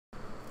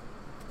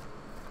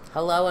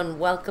Hello and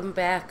welcome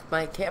back,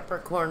 my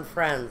Capricorn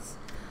friends.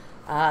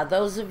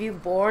 Those of you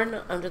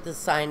born under the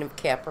sign of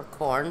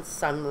Capricorn,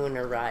 Sun, Moon,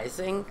 or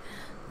Rising,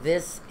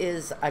 this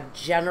is a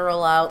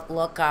general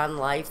outlook on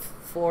life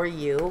for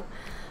you.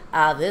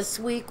 This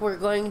week we're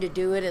going to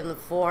do it in the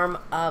form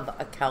of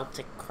a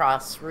Celtic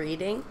cross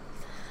reading.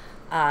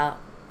 And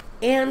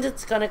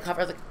it's going to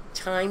cover the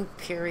time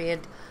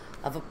period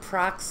of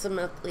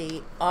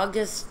approximately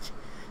August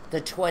the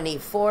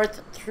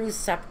 24th through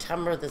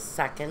September the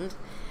 2nd.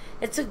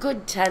 It's a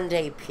good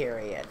 10-day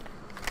period.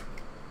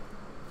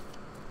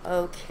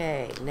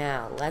 Okay,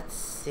 now let's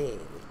see.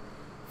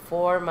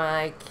 For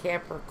my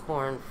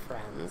Capricorn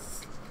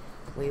friends,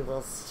 we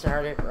will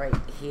start it right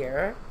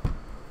here.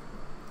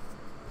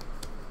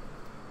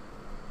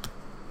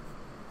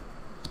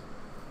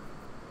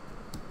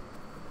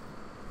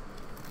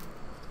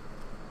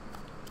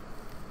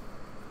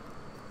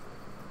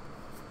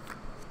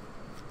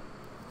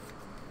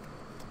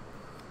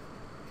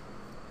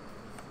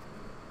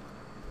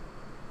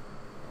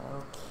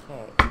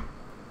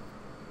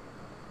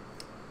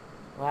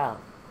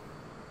 Well,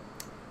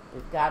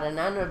 we've got an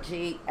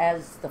energy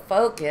as the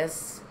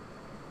focus,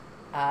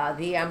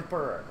 the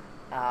Emperor,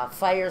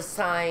 fire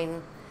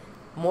sign.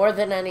 More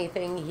than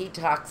anything, he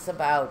talks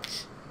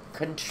about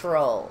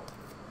control,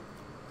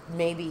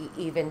 maybe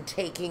even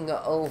taking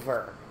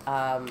over.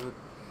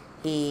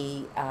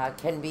 He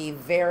can be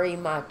very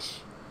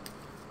much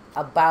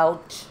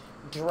about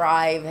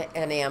drive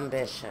and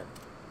ambition.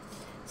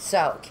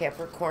 So,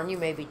 Capricorn, you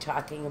may be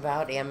talking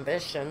about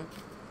ambition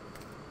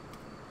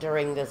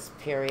during this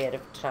period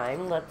of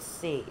time. Let's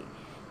see.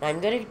 Now I'm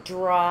going to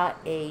draw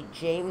a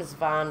James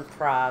Van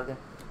Praagh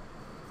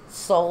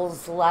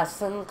Soul's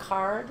Lesson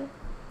card.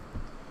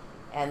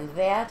 And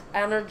that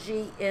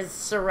energy is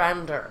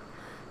surrender.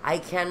 I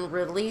can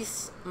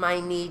release my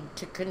need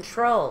to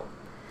control.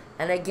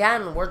 And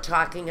again, we're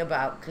talking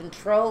about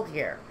control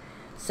here.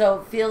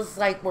 So it feels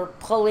like we're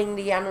pulling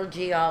the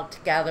energy all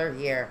together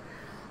here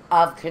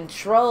of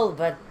control.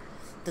 But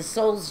the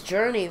soul's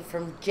journey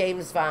from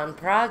James Van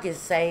Praagh is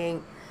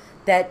saying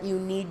that you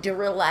need to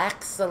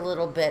relax a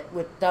little bit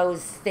with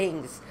those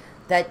things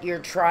that you're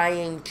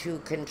trying to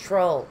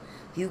control.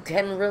 You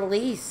can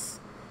release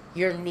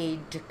your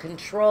need to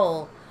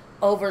control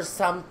over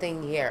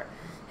something here.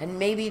 And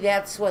maybe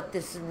that's what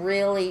this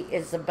really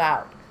is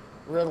about,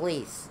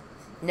 release.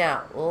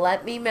 Now,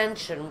 let me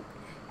mention,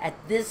 at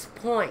this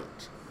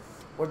point,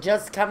 we're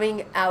just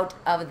coming out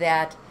of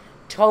that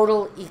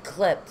total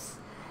eclipse.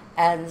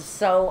 And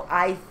so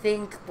I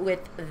think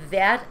with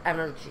that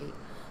energy,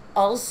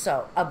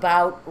 also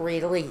about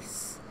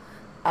release,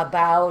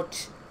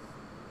 about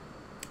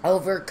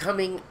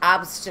overcoming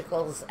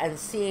obstacles and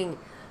seeing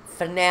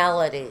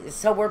finality.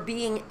 So we're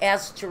being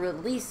asked to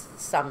release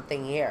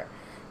something here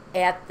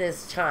at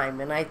this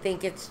time, and I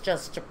think it's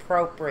just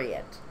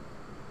appropriate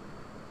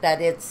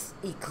that it's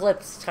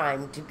eclipse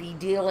time to be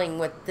dealing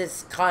with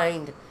this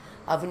kind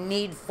of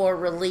need for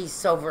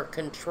release over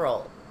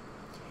control.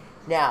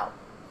 Now,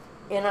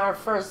 in our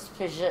first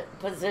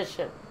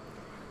position,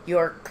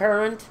 your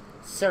current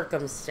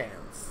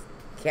circumstance,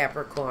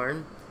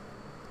 Capricorn,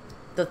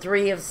 the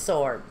Three of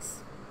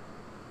Swords,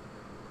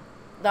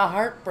 the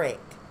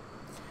heartbreak,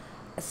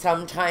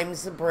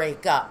 sometimes a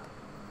breakup.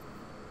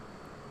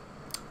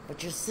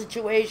 But your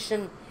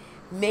situation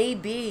may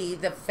be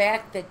the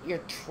fact that you're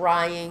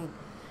trying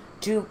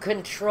to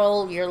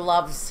control your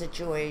love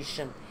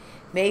situation.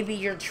 Maybe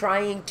you're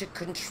trying to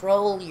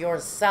control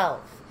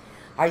yourself.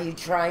 Are you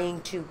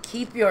trying to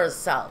keep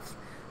yourself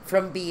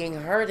from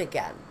being hurt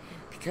again?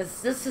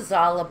 Because this is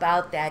all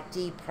about that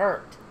deep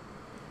hurt.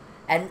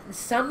 And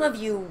some of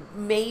you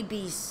may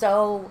be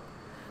so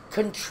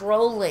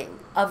controlling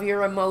of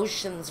your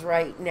emotions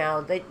right now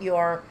that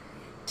you're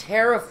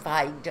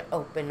terrified to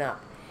open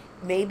up.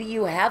 Maybe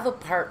you have a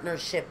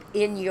partnership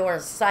in your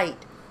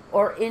sight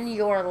or in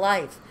your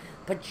life,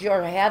 but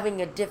you're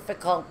having a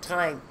difficult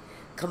time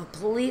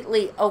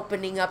completely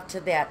opening up to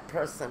that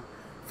person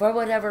for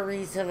whatever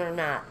reason or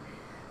not.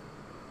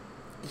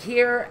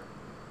 Here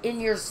in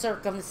your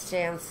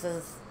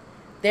circumstances,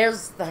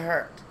 there's the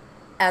hurt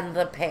and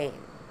the pain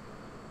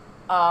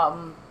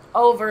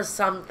over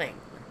something.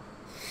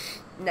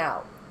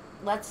 Now,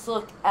 let's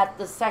look at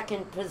the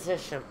second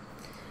position.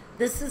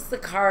 This is the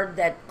card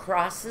that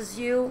crosses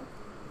you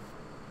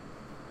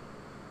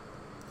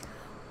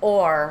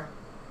or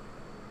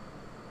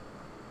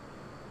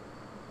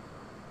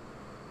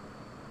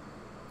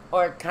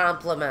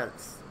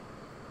compliments.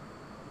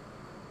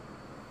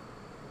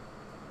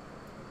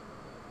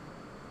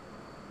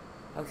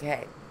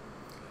 Okay.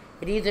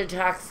 It either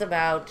talks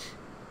about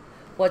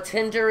what's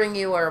hindering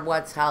you or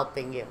what's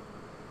helping you.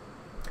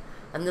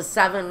 And the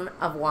Seven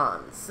of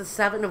Wands. The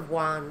Seven of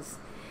Wands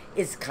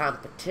is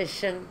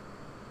competition.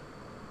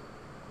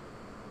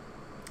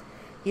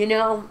 You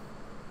know,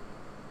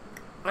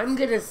 I'm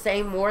going to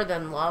say more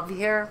than love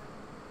here.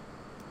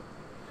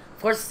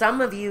 For some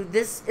of you,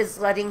 this is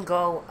letting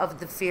go of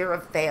the fear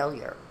of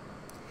failure.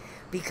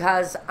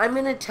 Because I'm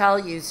going to tell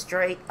you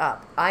straight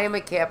up, I am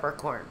a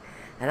Capricorn.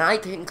 And I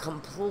can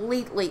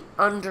completely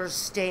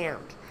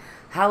understand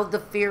how the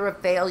fear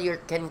of failure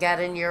can get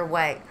in your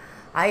way.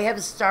 I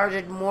have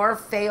started more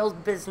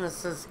failed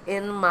businesses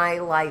in my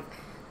life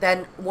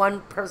than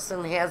one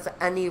person has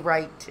any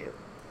right to.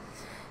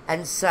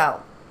 And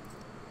so,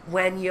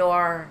 when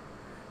you're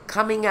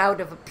coming out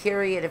of a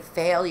period of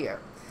failure,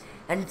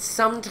 and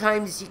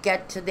sometimes you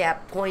get to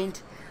that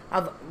point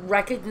of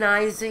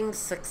recognizing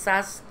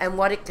success and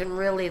what it can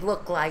really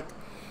look like,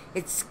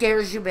 it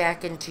scares you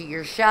back into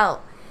your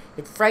shell.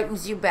 It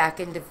frightens you back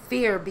into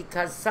fear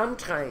because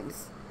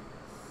sometimes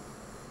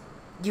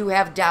you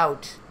have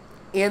doubt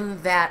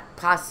in that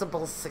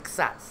possible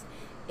success,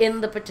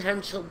 in the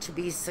potential to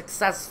be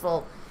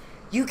successful.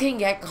 You can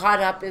get caught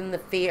up in the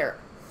fear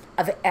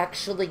of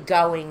actually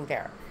going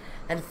there.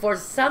 And for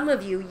some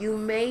of you, you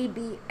may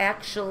be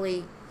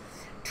actually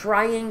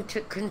trying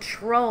to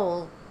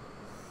control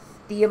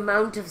the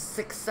amount of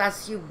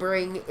success you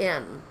bring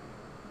in.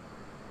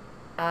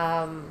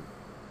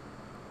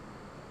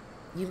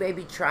 You may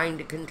be trying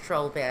to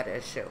control that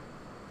issue.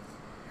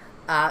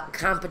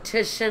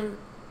 Competition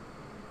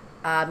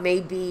may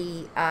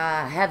be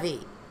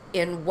heavy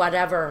in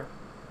whatever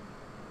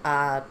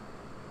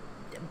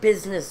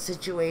business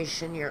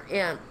situation you're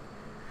in.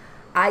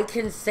 I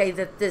can say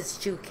that this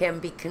too can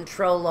be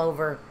control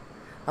over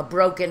a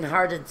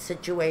broken-hearted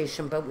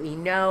situation, but we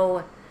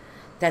know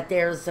that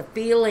there's a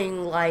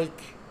feeling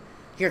like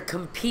you're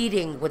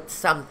competing with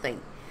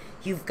something.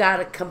 You've got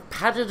a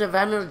competitive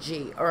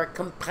energy or a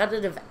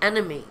competitive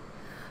enemy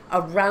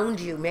around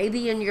you,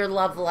 maybe in your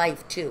love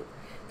life too,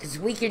 because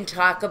we can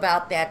talk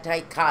about that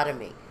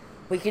dichotomy.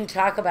 We can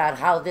talk about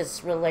how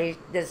this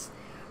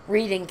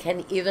reading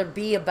can either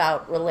be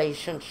about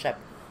relationship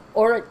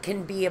or it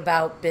can be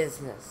about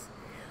business.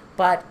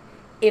 But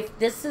if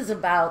this is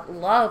about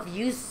love,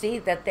 you see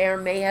that there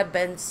may have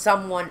been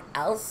someone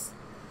else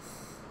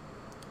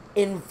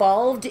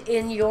involved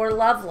in your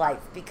love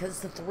life, because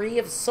the Three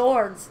of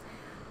Swords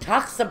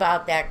talks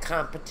about that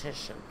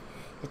competition.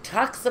 It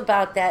talks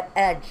about that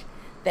edge,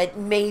 that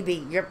maybe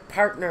your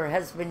partner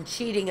has been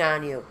cheating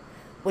on you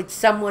with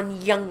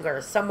someone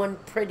younger, someone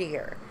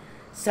prettier,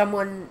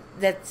 someone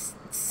that's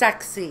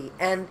sexy,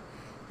 and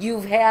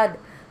you've had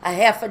a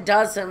half a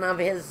dozen of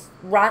his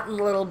rotten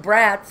little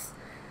brats.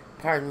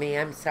 Pardon me,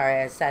 I'm sorry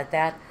I said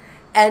that.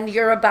 And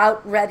you're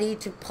about ready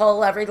to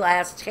pull every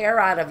last hair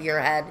out of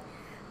your head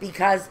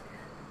because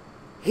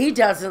he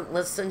doesn't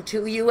listen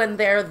to you, and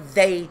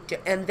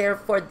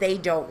therefore they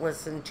don't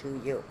listen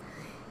to you.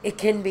 It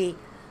can be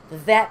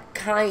that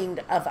kind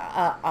of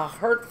a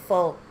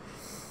hurtful,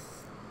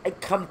 a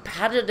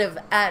competitive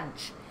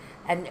edge.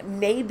 And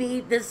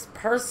maybe this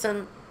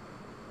person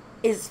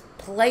is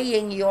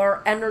playing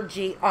your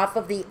energy off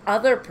of the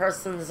other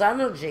person's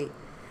energy.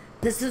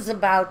 This is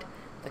about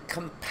the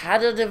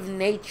competitive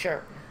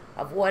nature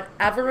of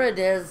whatever it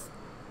is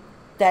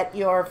that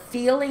you're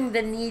feeling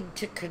the need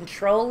to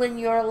control in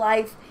your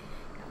life.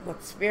 And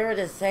what Spirit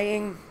is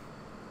saying,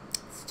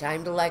 it's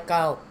time to let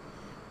go.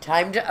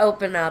 Time to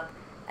open up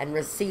and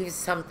receive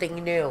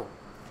something new.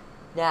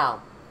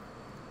 Now,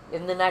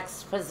 in the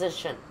next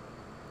position,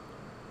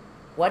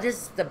 what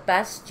is the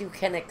best you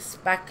can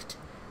expect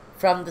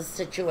from the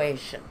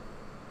situation?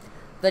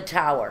 The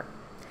Tower.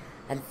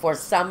 And for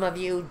some of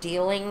you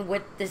dealing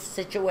with this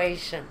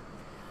situation,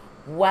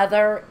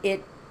 whether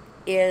it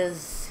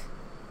is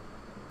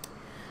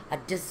a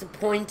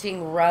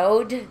disappointing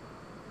road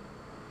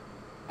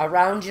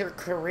around your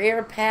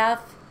career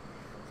path,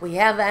 we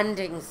have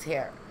endings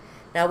here.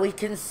 Now we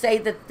can say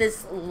that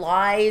this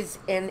lies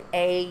in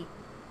a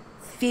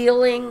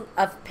feeling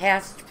of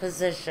past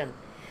position.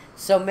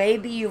 So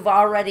maybe you've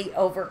already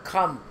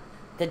overcome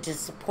the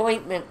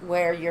disappointment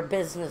where your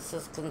business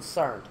is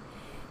concerned.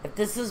 If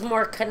this is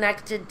more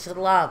connected to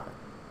love,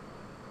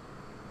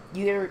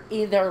 you're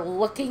either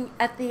looking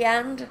at the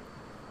end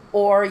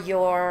or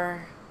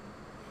you're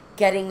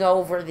getting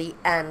over the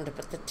end.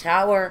 But the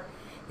Tower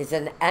is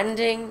an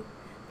ending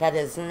that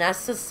is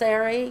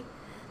necessary.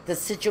 The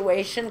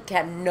situation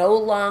can no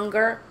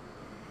longer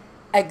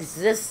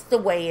exist the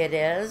way it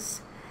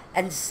is,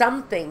 and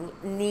something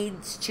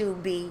needs to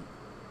be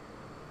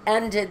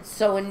ended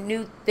so a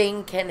new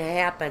thing can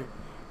happen.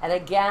 And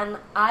again,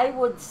 I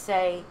would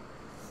say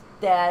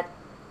that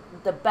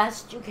the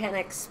best you can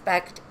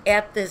expect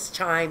at this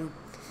time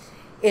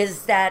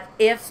is that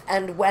if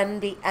and when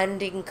the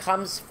ending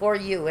comes for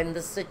you in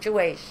the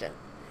situation,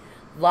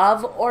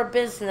 love or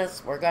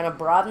business, we're going to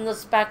broaden the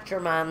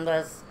spectrum on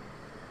this,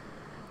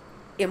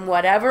 in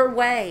whatever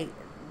way,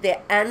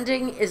 the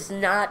ending is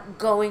not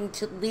going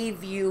to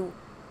leave you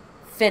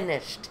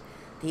finished.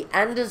 The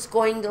end is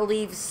going to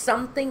leave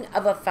something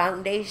of a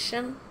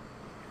foundation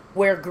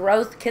where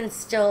growth can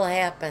still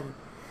happen.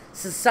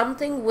 So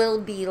something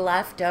will be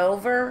left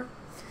over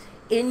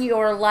in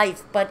your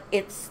life, but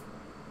it's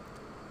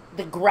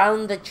the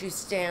ground that you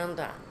stand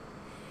on.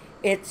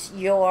 It's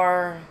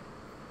your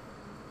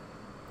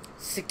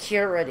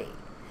security.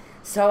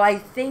 So I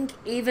think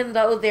even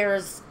though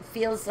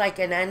feels like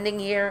an ending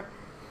here,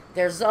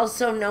 there's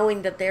also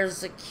knowing that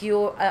there's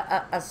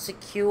a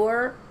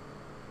secure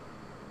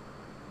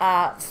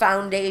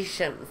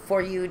foundation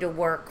for you to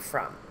work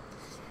from.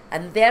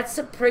 And that's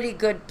a pretty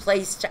good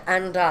place to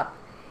end up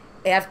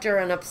after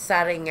an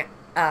upsetting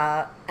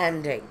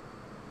ending.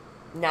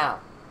 Now,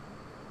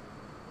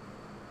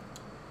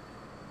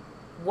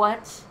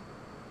 what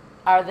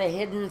are the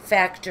hidden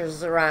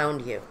factors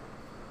around you?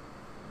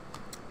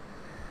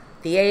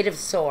 The Eight of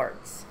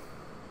Swords.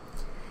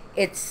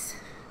 It's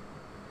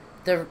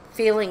the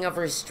feeling of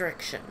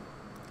restriction.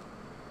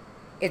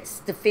 It's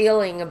the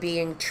feeling of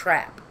being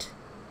trapped,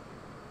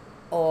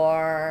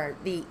 or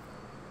the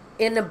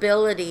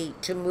inability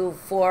to move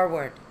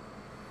forward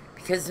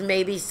because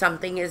maybe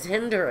something is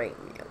hindering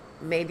you.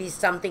 Maybe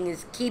something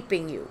is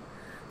keeping you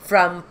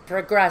from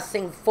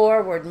progressing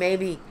forward.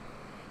 Maybe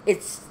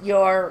it's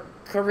your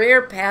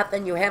career path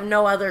and you have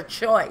no other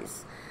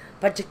choice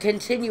but to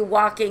continue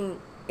walking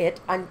it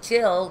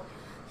until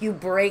you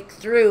break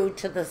through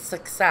to the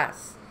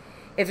success.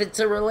 If it's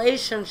a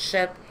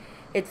relationship,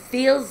 it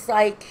feels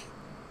like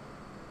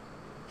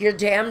you're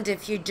damned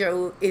if you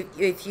do,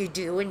 if you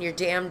do, and you're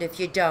damned if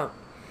you don't.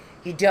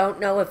 You don't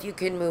know if you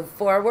can move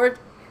forward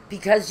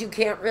because you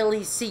can't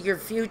really see your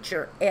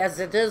future as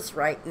it is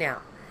right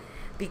now.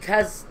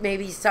 Because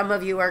maybe some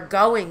of you are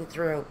going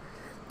through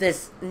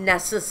this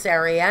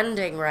necessary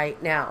ending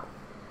right now.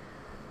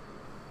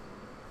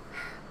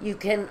 You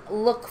can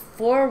look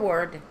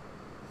forward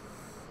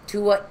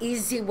to an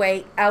easy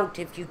way out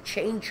if you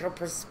change your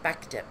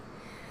perspective.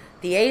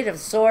 The Eight of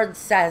Swords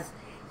says,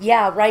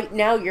 yeah, right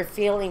now you're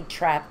feeling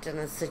trapped in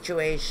a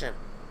situation.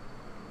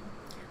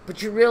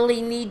 But you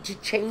really need to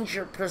change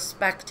your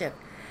perspective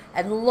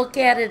and look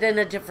at it in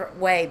a different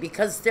way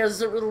because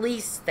there's a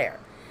release there.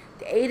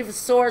 The Eight of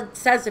Swords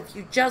says if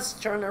you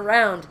just turn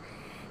around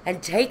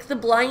and take the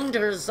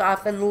blinders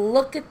off and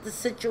look at the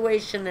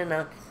situation in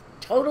a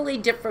totally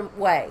different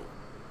way,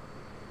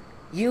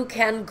 you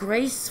can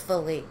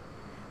gracefully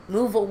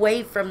move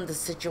away from the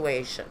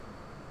situation.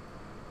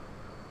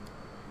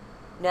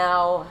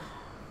 Now,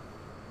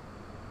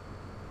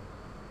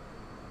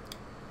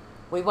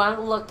 we want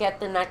to look at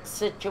the next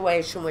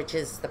situation, which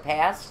is the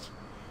past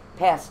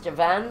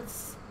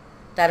events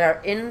that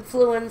are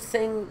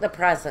influencing the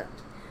present.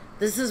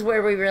 This is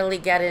where we really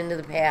get into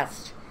the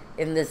past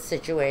in this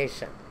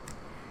situation.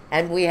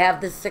 And we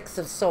have the Six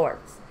of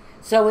Swords.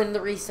 So in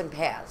the recent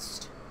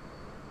past,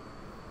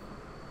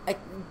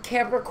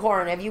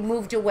 Capricorn, have you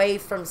moved away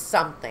from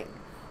something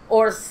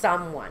or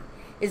someone?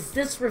 Is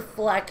this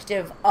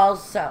reflective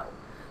also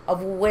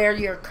of where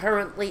you're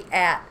currently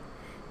at?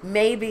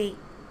 Maybe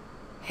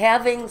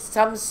having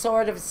some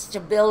sort of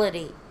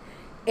stability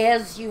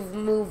as you've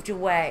moved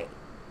away.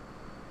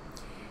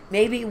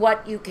 Maybe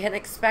what you can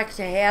expect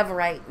to have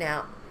right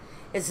now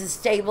is a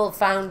stable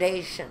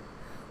foundation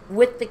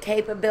with the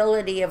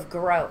capability of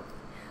growth.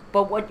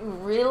 But what you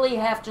really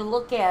have to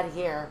look at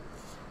here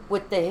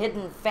with the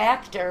hidden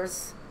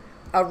factors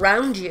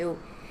around you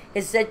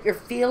is that you're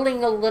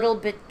feeling a little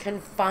bit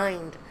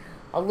confined,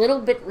 a little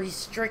bit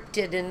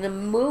restricted in the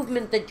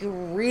movement that you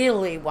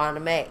really want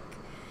to make.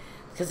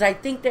 Because I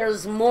think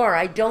there's more.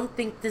 I don't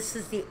think this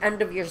is the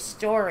end of your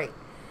story.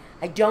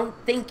 I don't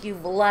think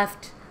you've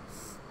left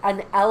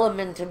an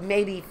element of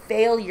maybe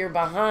failure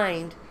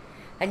behind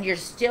and you're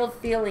still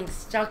feeling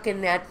stuck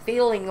in that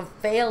feeling of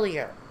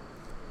failure.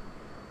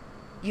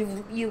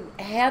 You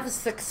have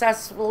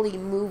successfully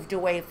moved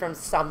away from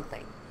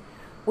something,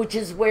 which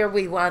is where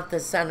we want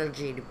this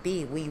energy to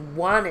be. We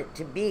want it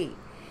to be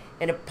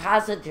in a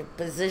positive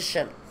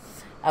position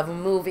of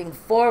moving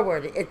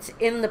forward. It's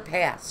in the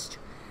past.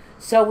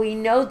 So we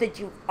know that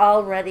you've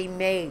already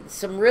made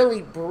some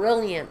really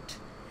brilliant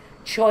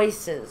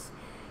choices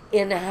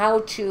in how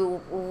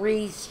to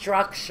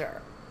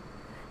restructure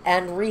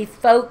and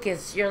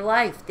refocus your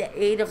life. The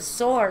Eight of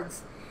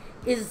Swords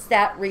is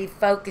that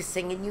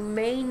refocusing, and you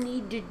may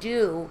need to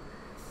do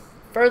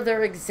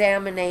further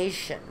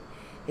examination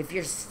if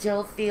you're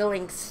still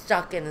feeling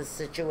stuck in a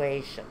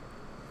situation.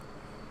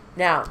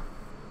 Now,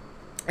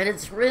 and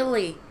it's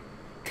really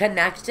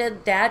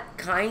connected, that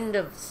kind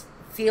of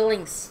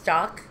feeling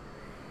stuck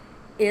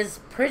is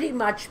pretty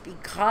much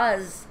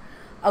because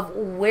of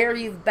where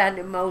you've been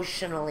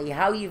emotionally,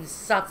 how you've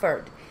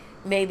suffered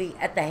maybe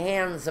at the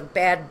hands of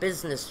bad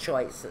business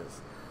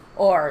choices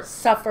or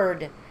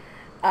suffered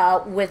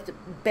with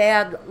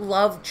bad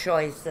love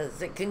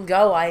choices. It can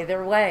go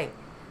either way.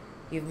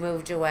 You've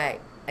moved away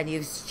and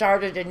you've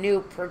started a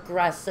new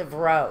progressive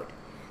road.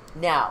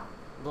 Now,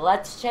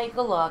 let's take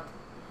a look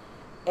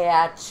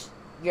at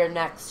your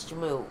next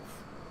move.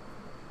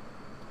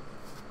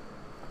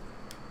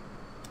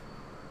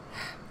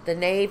 The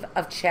Knave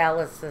of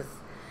Chalices.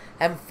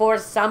 And for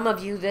some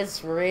of you,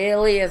 this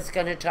really is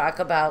going to talk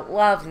about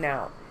love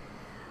now.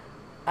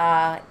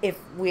 If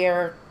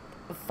we're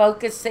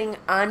focusing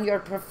on your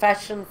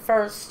profession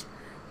first,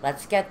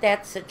 let's get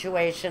that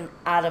situation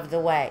out of the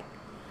way.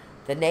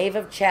 The Knave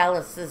of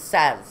Chalices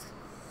says,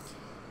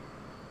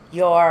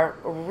 you're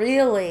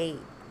really,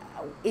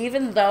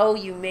 even though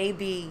you may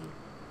be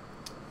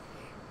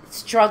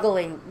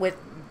struggling with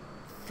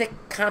thick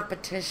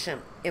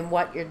competition in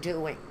what you're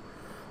doing,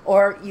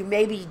 or you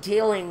may be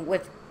dealing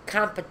with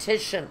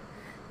competition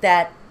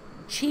that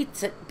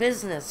cheats at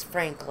business,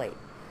 frankly.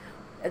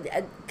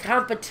 A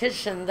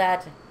competition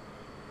that,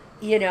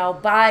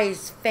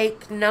 buys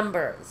fake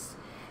numbers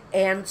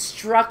and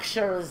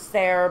structures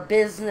their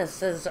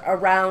businesses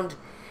around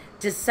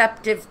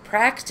deceptive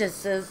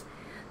practices,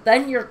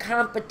 then your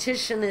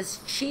competition is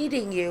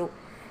cheating you,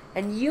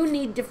 and you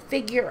need to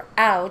figure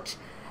out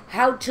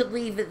how to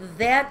leave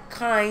that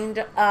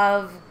kind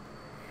of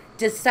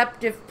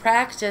deceptive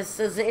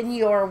practices in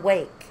your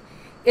wake,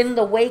 in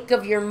the wake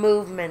of your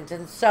movement.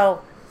 And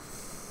so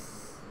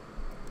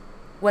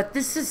what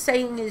this is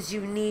saying is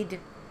you need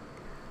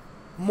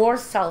more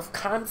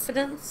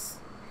self-confidence,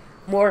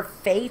 more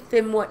faith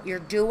in what you're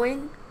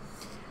doing,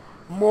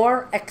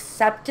 more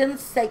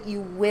acceptance that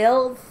you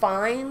will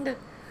find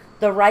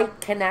the right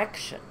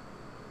connection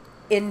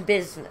in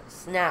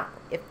business. Now,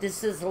 if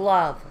this is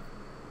love,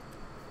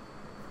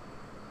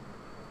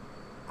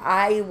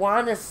 I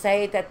want to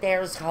say that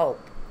there's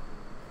hope.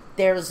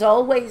 There's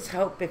always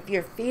hope. If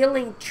you're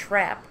feeling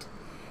trapped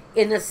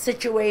in a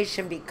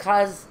situation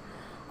because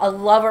a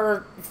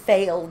lover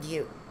failed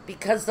you,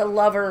 because the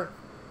lover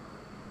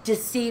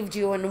deceived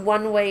you in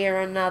one way or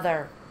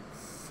another,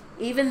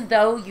 even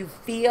though you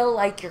feel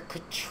like you're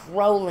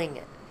controlling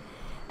it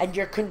and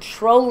you're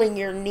controlling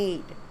your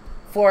need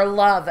for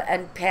love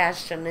and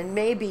passion, and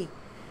maybe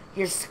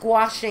you're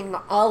squashing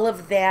all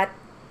of that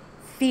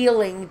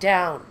feeling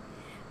down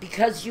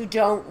because you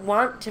don't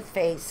want to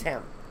face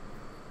him,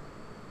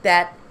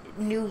 that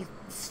new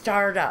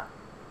startup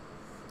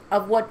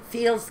of what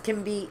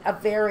can be a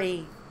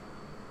very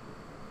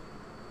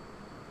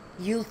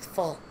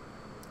youthful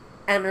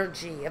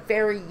energy, a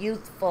very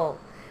youthful,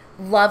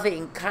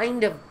 loving,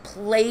 kind of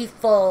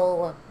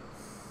playful,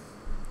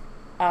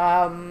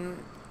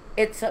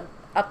 it's a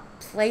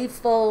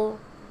playful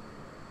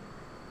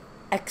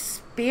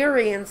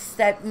experience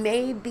that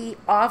may be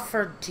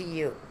offered to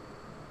you.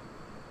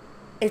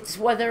 It's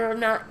whether or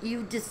not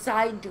you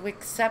decide to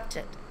accept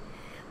it.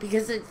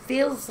 Because it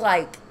feels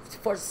like,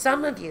 for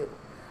some of you,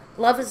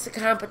 love is a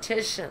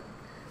competition.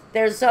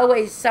 There's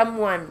always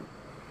someone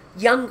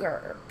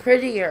younger,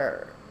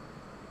 prettier,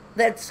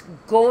 that's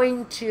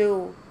going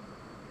to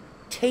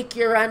take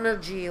your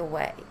energy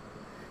away.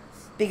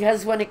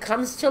 Because when it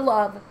comes to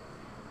love,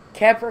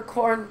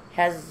 Capricorn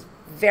has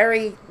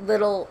very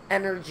little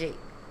energy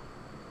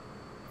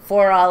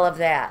for all of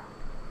that.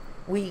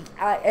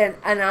 And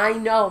I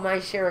know my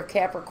share of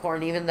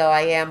Capricorn, even though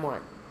I am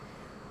one.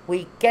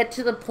 We get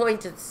to the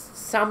point at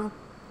some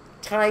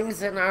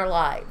times in our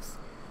lives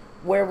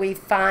where we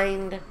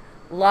find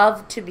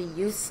love to be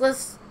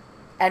useless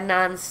and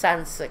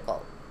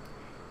nonsensical.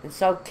 And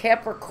so,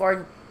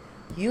 Capricorn,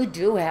 you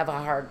do have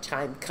a hard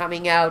time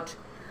coming out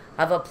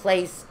of a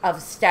place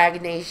of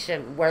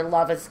stagnation where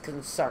love is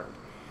concerned.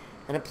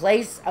 And a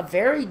place of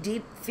very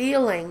deep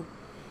feeling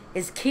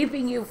is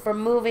keeping you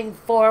from moving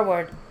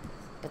forward.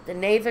 But the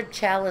Knave of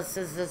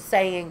Chalices is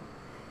saying,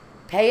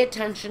 pay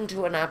attention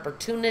to an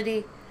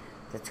opportunity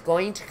that's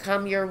going to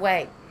come your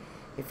way.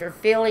 If you're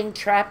feeling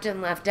trapped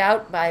and left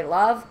out by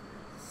love,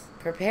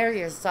 prepare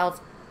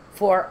yourself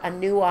for a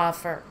new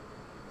offer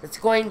that's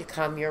going to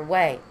come your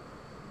way.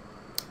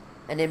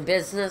 And in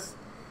business,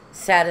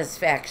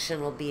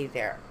 satisfaction will be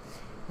there.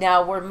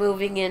 Now we're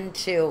moving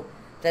into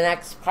the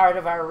next part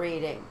of our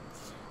reading.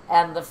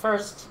 And the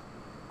first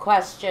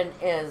question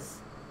is,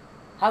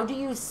 how do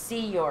you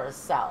see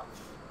yourself?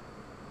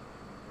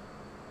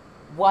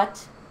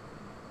 What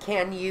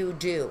can you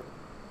do?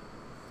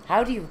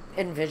 How do you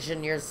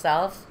envision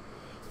yourself?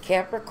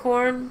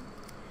 Capricorn,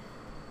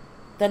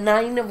 the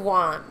Nine of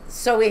Wands.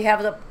 So we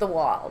have the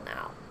wall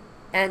now.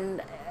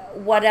 And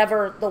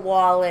whatever the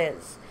wall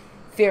is,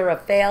 fear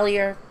of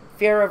failure,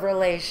 fear of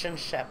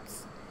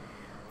relationships.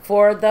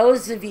 For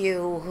those of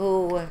you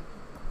who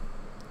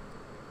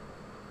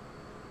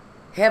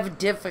have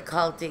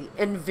difficulty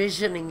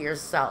envisioning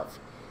yourself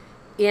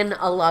in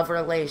a love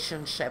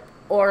relationship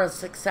or a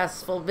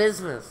successful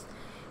business,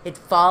 it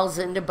falls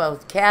into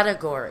both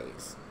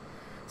categories.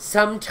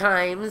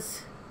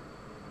 Sometimes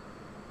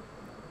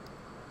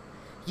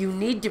you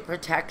need to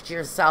protect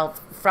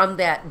yourself from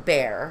that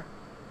bear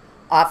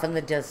off in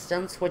the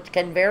distance, which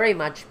can very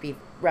much be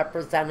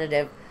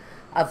representative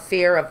of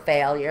fear of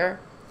failure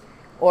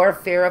or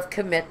fear of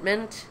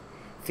commitment,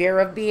 fear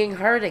of being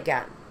hurt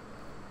again.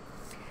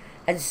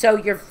 And so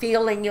you're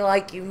feeling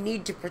like you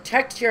need to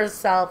protect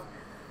yourself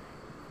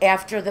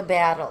after the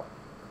battle.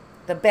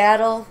 The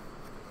battle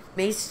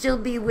may still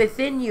be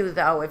within you,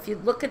 though. If you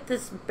look at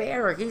this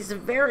bear, he's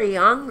very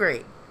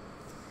hungry.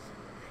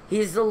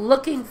 He's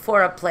looking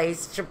for a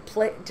place to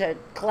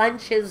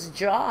clench his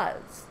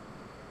jaws.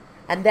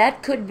 And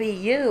that could be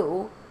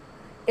you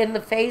in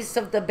the face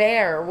of the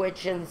bear,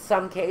 which in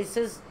some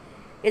cases,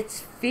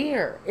 it's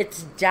fear,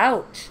 it's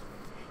doubt,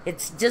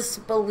 it's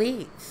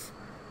disbelief.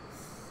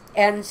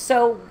 And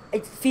so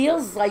it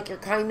feels like you're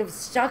kind of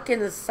stuck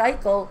in a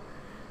cycle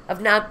of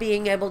not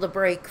being able to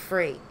break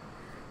free,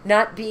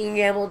 not being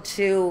able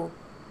to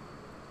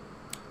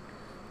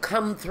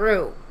come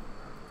through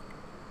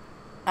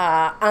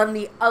on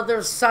the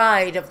other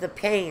side of the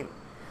pain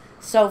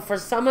So for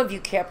some of you,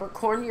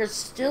 Capricorn, you're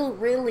still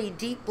really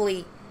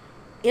deeply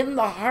in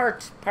the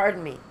heart,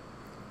 pardon me,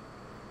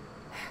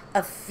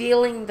 of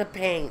feeling the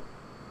pain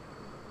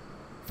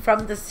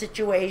from the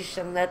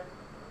situation that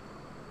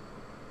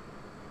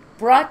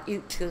brought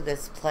you to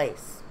this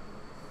place.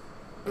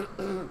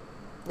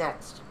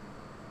 Next.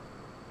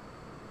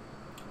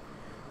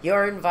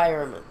 Your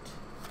environment.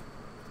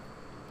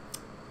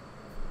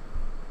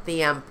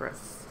 The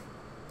Empress.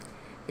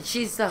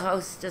 She's the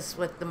hostess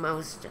with the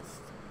mostest.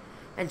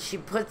 And she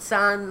puts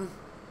on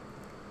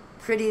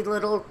pretty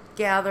little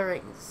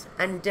gatherings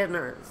and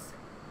dinners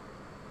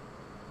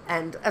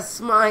and a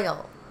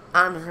smile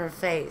on her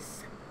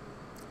face.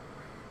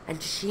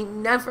 And she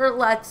never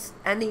lets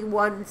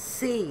anyone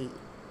see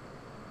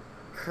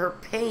her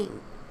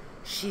pain.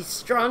 She's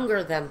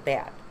stronger than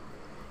that.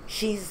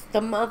 She's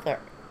the mother.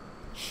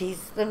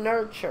 She's the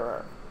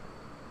nurturer.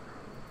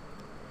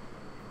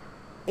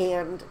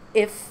 And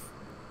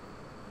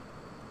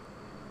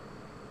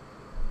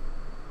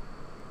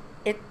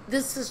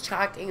this is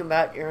talking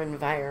about your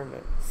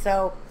environment.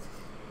 So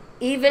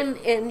even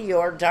in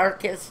your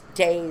darkest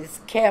days,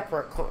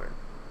 Capricorn,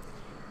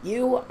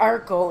 you are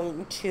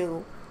going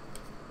to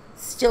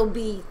still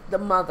be the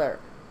mother,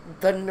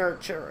 the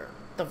nurturer,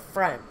 the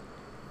friend,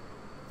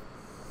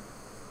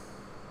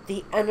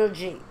 the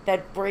energy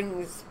that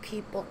brings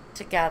people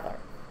together.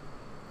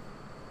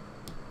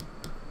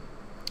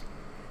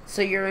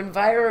 So your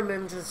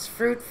environment is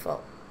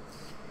fruitful,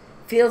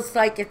 feels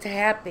like it's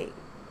happy,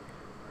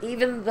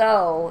 even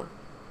though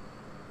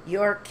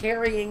you're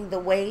carrying the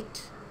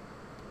weight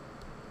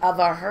of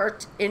a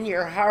hurt in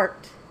your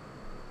heart.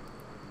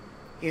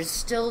 You're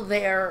still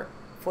there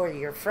for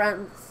your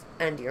friends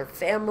and your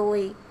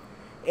family,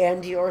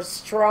 and you're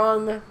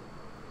strong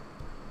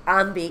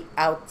on the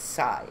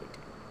outside,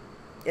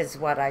 is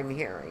what I'm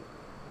hearing.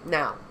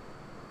 Now,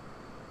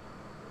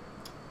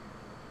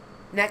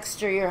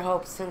 next are your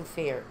hopes and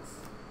fears.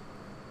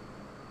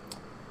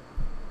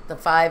 The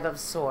Five of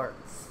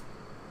Swords.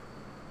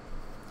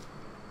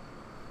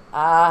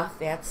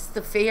 That's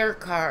the fear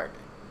card.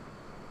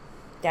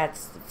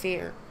 That's the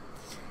fear.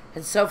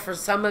 And so for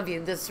some of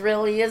you, this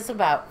really is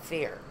about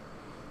fear.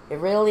 It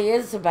really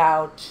is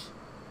about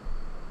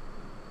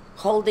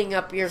holding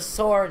up your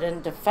sword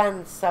in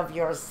defense of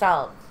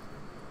yourself,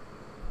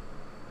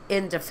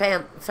 in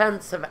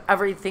defense of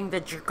everything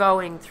that you're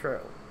going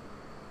through.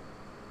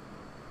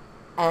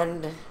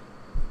 And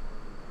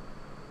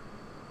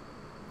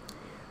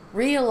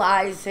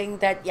realizing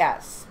that,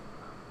 yes,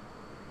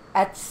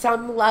 at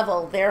some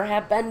level there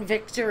have been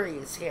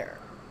victories here.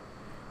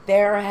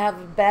 There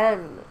have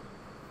been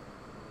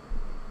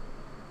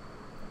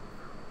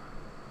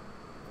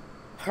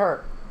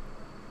hurt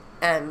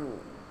and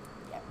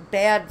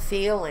bad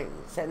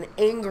feelings and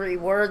angry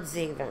words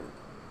even.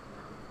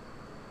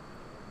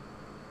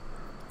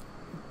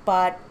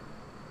 But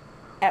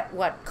at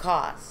what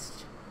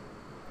cost?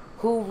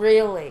 Who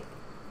really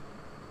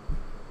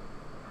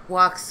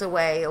walks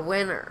away a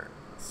winner?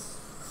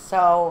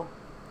 So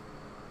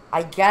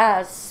I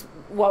guess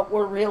what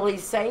we're really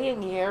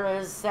saying here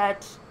is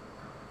that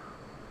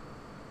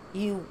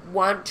you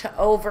want to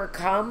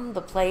overcome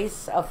the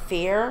place of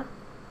fear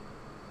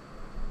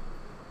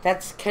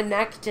that's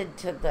connected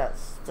to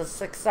this, the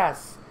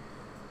success,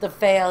 the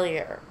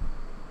failure,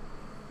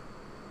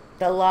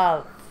 the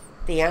love,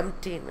 the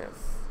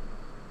emptiness,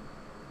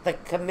 the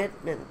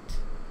commitment,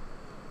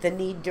 the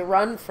need to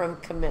run from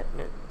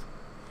commitment.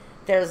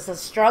 There's a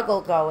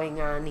struggle going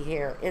on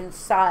here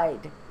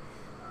inside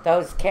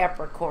those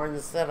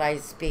Capricorns that I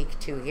speak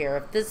to here.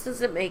 If this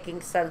isn't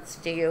making sense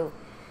to you,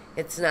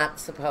 it's not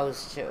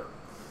supposed to.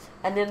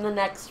 And in the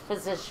next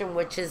position,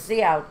 which is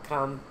the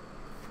outcome,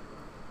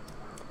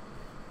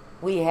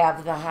 we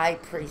have the High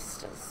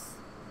Priestess.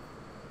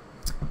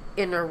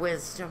 Inner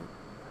wisdom,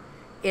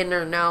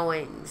 inner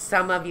knowing.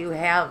 Some of you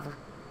have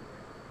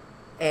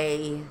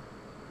a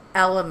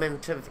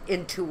element of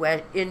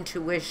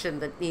intuition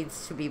that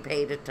needs to be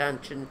paid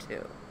attention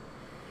to.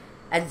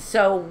 And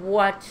so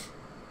what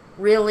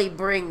really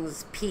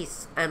brings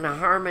peace and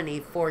harmony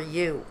for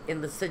you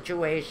in the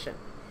situation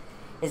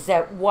is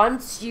that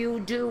once you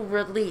do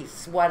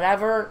release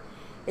whatever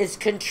is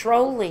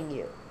controlling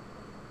you,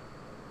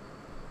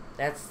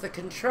 that's the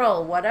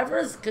control, whatever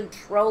is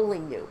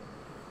controlling you,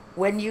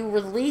 when you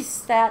release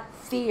that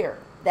fear,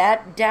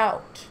 that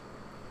doubt,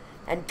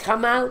 and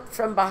come out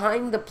from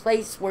behind the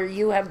place where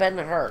you have been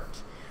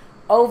hurt,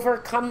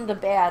 overcome the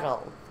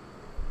battle,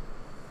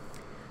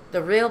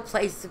 the real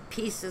place of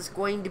peace is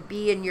going to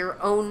be in your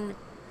own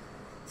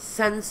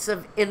sense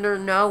of inner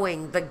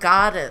knowing, the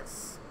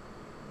goddess,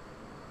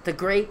 the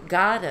great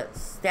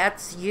goddess.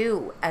 That's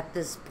you at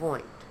this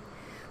point.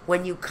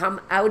 When you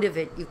come out of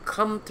it, you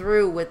come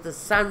through with a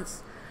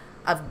sense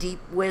of deep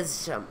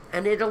wisdom,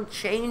 and it'll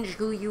change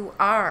who you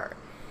are,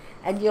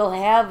 and you'll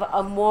have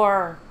a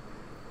more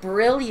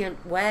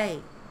brilliant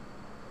way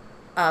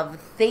of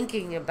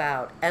thinking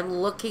about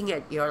and looking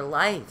at your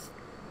life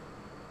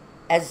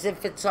as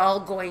if it's all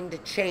going to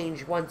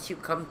change once you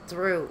come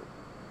through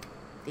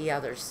the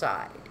other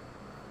side.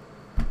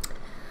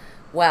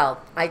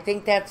 Well, I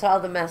think that's all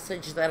the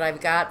message that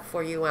I've got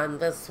for you on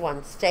this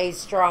one. Stay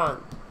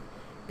strong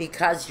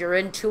because your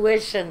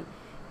intuition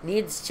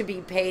needs to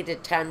be paid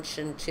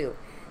attention to.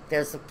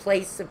 There's a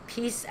place of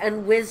peace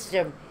and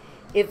wisdom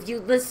if you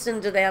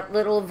listen to that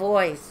little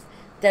voice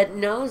that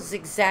knows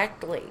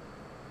exactly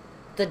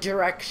the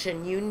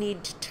direction you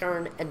need to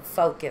turn and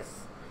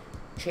focus.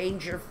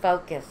 Change your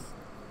focus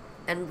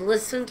and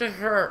listen to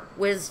her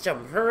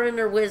wisdom, her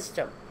inner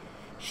wisdom.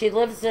 She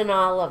lives in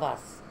all of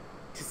us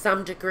to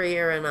some degree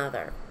or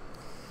another.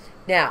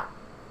 Now,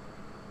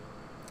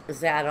 is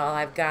that all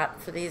I've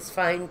got for these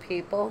fine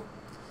people?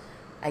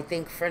 I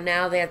think for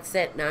now that's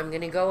it. Now I'm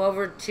going to go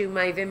over to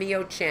my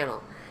Vimeo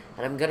channel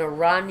and I'm going to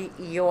run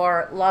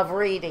your love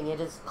reading.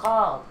 It is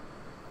called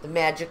The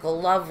Magical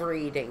Love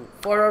Reading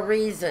for a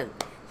reason.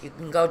 You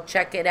can go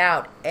check it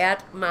out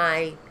at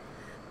my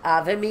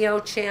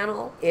Vimeo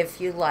channel if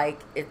you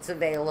like. It's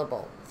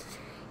available.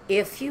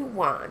 If you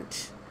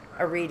want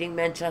a reading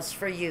meant just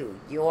for you,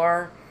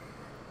 your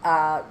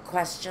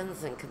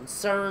questions and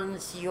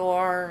concerns,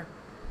 your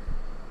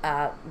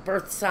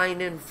birth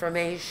sign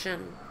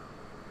information,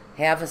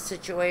 have a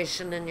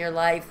situation in your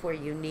life where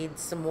you need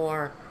some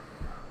more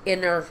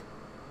inner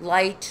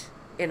light,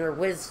 inner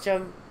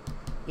wisdom,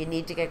 you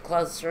need to get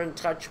closer in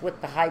touch with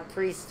the High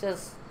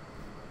Priestess.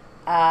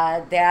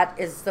 That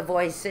is the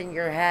voice in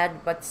your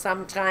head, but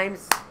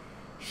sometimes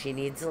she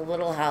needs a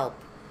little help.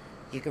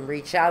 You can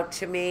reach out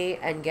to me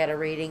and get a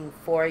reading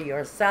for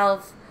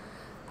yourself.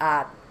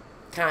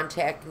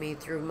 Contact me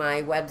through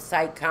my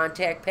website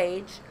contact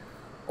page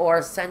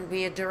or send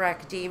me a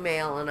direct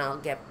email and I'll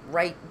get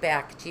right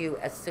back to you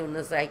as soon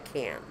as I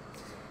can.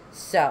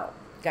 So,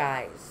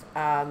 guys,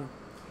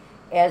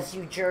 as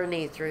you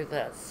journey through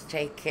this,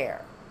 take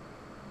care,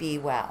 be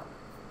well,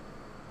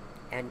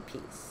 and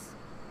peace.